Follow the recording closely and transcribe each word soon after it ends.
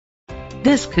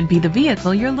This could be the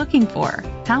vehicle you're looking for.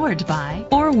 Powered by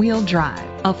four-wheel drive,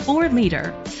 a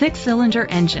 4-liter, 6-cylinder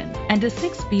engine, and a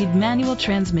 6-speed manual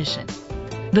transmission.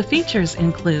 The features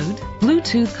include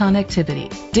Bluetooth connectivity,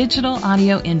 digital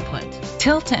audio input,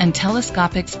 tilt and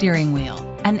telescopic steering wheel,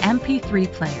 an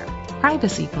MP3 player,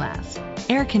 privacy glass,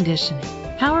 air conditioning,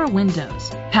 power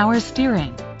windows, power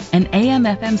steering, an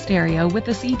AM/FM stereo with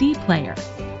a CD player.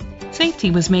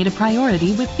 Safety was made a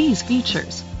priority with these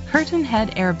features: curtain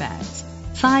head airbags,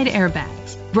 side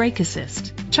airbags, brake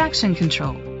assist, traction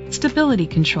control, stability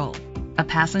control, a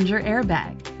passenger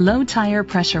airbag, low tire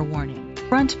pressure warning,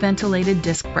 front ventilated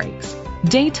disc brakes,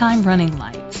 daytime running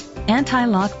lights,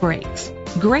 anti-lock brakes.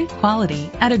 Great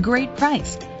quality at a great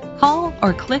price. Call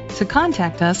or click to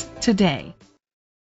contact us today.